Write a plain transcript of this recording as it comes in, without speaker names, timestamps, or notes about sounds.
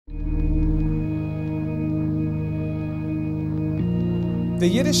The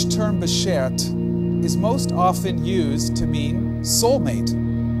Yiddish term beschert is most often used to mean soulmate.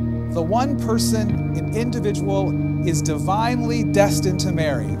 The one person an individual is divinely destined to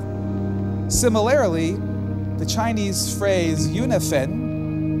marry. Similarly, the Chinese phrase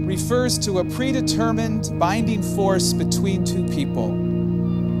yunfen refers to a predetermined binding force between two people.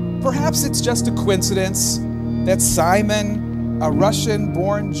 Perhaps it's just a coincidence that Simon, a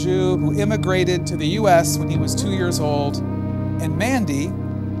Russian-born Jew who immigrated to the US when he was 2 years old, and Mandie,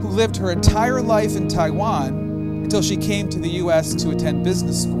 who lived her entire life in Taiwan until she came to the US to attend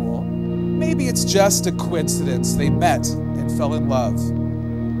business school, maybe it's just a coincidence they met and fell in love.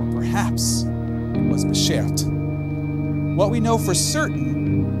 Or perhaps it was beschert. What we know for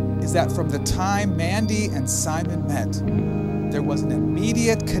certain is that from the time Mandie and Simon met, there was an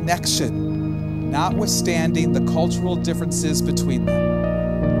immediate connection, notwithstanding the cultural differences between them.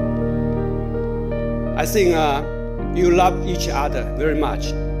 I think you love each other very much,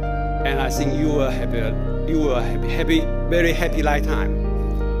 and I think you will have a very happy lifetime.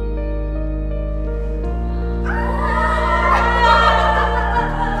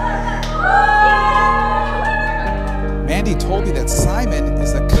 Mandie told me that Simon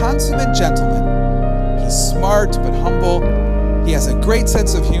is a consummate gentleman. He's smart but humble, he has a great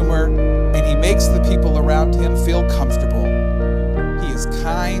sense of humor, and he makes the people around him feel comfortable. He is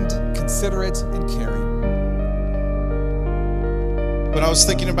kind, considerate, and caring. When I was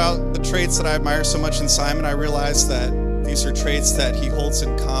thinking about the traits that I admire so much in Simon, I realized that these are traits that he holds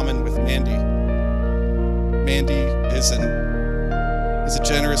in common with Mandie. Mandie is a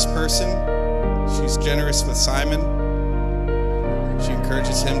generous person. She's generous with Simon. She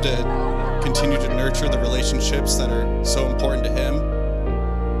encourages him to continue to nurture the relationships that are so important to him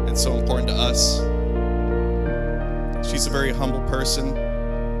and so important to us. She's a very humble person.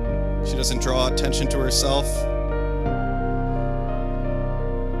 She doesn't draw attention to herself.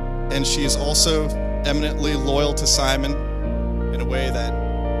 And she is also eminently loyal to Simon in a way that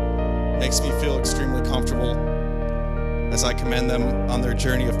makes me feel extremely comfortable as I commend them on their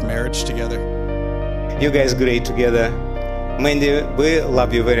journey of marriage together. You guys great together. Mandie, we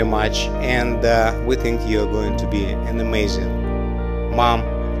love you very much, and we think you're going to be an amazing mom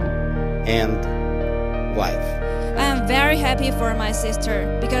and wife. I'm very happy for my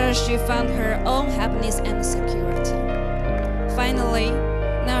sister because she found her own happiness and security. Finally,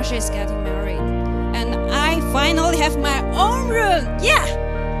 now she's getting married, and I finally have my own room. Yeah!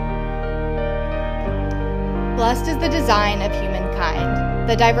 Blessed is the design of humankind.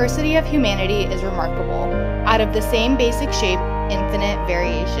 The diversity of humanity is remarkable. Out of the same basic shape, infinite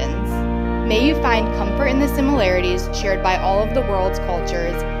variations. May you find comfort in the similarities shared by all of the world's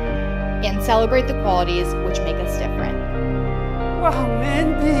cultures and celebrate the qualities which make us different. Wow,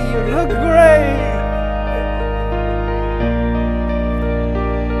 Mandie, you look great!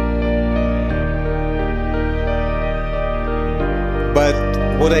 But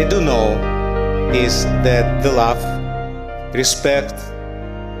what I do know is that the love, respect,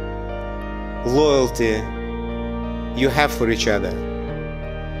 loyalty you have for each other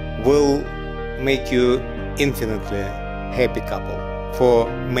will make you infinitely happy couple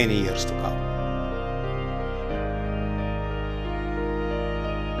for many years to come.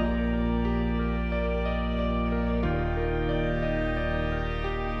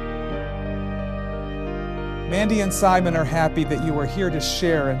 Mandie and Simon are happy that you are here to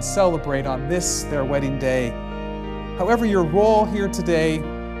share and celebrate on this, their wedding day. However, your role here today,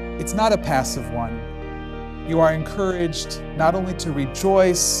 it's not a passive one. You are encouraged not only to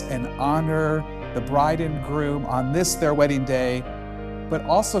rejoice and honor the bride and groom on this, their wedding day, but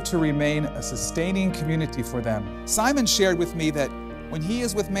also to remain a sustaining community for them. Simon shared with me that when he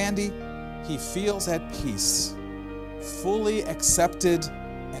is with Mandie, he feels at peace, fully accepted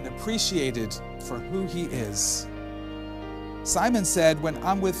and appreciated for who he is. Simon said, when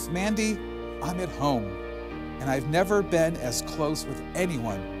I'm with Mandie, I'm at home, and I've never been as close with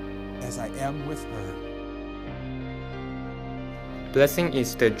anyone as I am with her. Blessing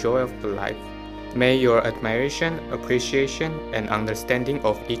is the joy of the life. May your admiration, appreciation, and understanding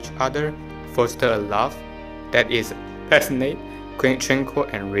of each other foster a love that is passionate, tranquil,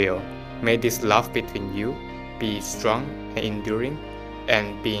 and real. May this love between you be strong and enduring,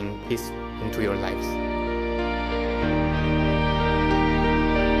 and bring peace into your lives.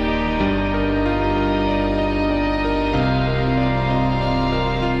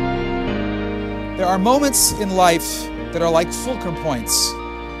 There are moments in life that are like fulcrum points,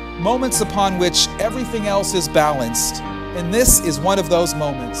 moments upon which everything else is balanced, and this is one of those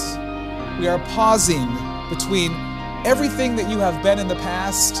moments. We are pausing between everything that you have been in the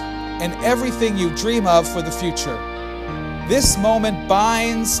past and everything you dream of for the future. This moment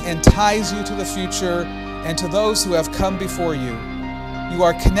binds and ties you to the future and to those who have come before you. You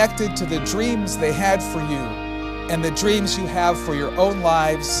are connected to the dreams they had for you and the dreams you have for your own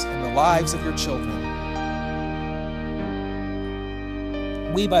lives and the lives of your children.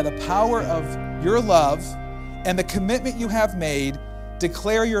 We, by the power of your love and the commitment you have made,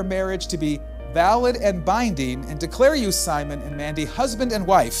 declare your marriage to be valid and binding, and declare you, Simon and Mandie, husband and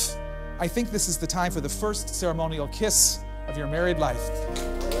wife. I think this is the time for the first ceremonial kiss of your married life.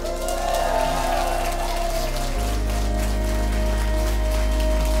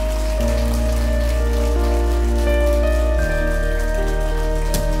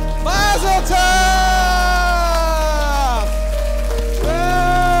 Mazel tov! Woo!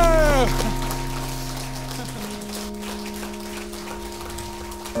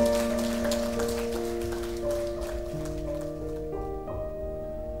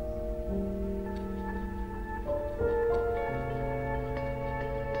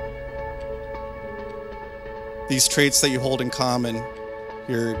 These traits that you hold in common,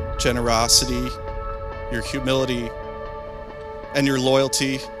 your generosity, your humility, and your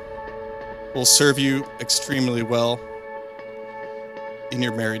loyalty, will serve you extremely well in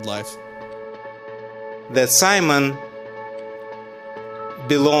your married life. That Simon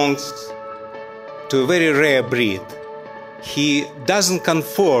belongs to a very rare breed. He doesn't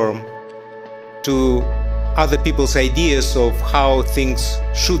conform to other people's ideas of how things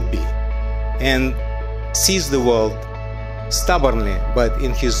should be, and sees the world stubbornly, but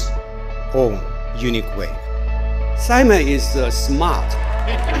in his own unique way. Simon is smart,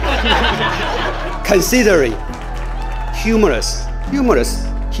 considerate, humorous.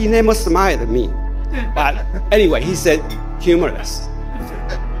 He never smiled at me, but anyway, he said humorous,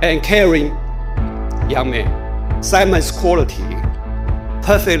 and caring young man. Simon's quality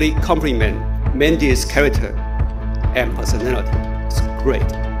perfectly complement Mandie's character and personality. It's great.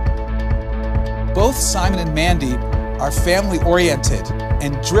 Both Simon and Mandie are family-oriented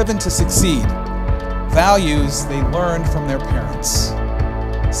and driven to succeed, values they learned from their parents.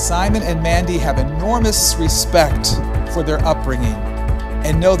 Simon and Mandie have enormous respect for their upbringing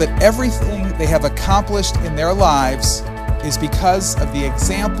and know that everything they have accomplished in their lives is because of the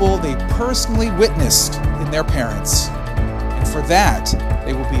example they personally witnessed in their parents. And for that,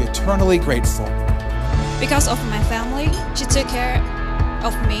 they will be eternally grateful. Because of my family, she took care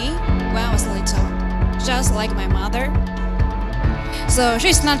of me when I was little, just like my mother. So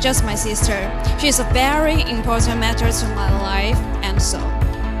she's not just my sister, she's a very important matter to my life and soul.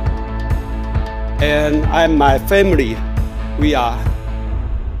 And my family, we are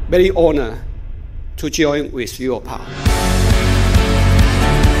very honored to join with your path.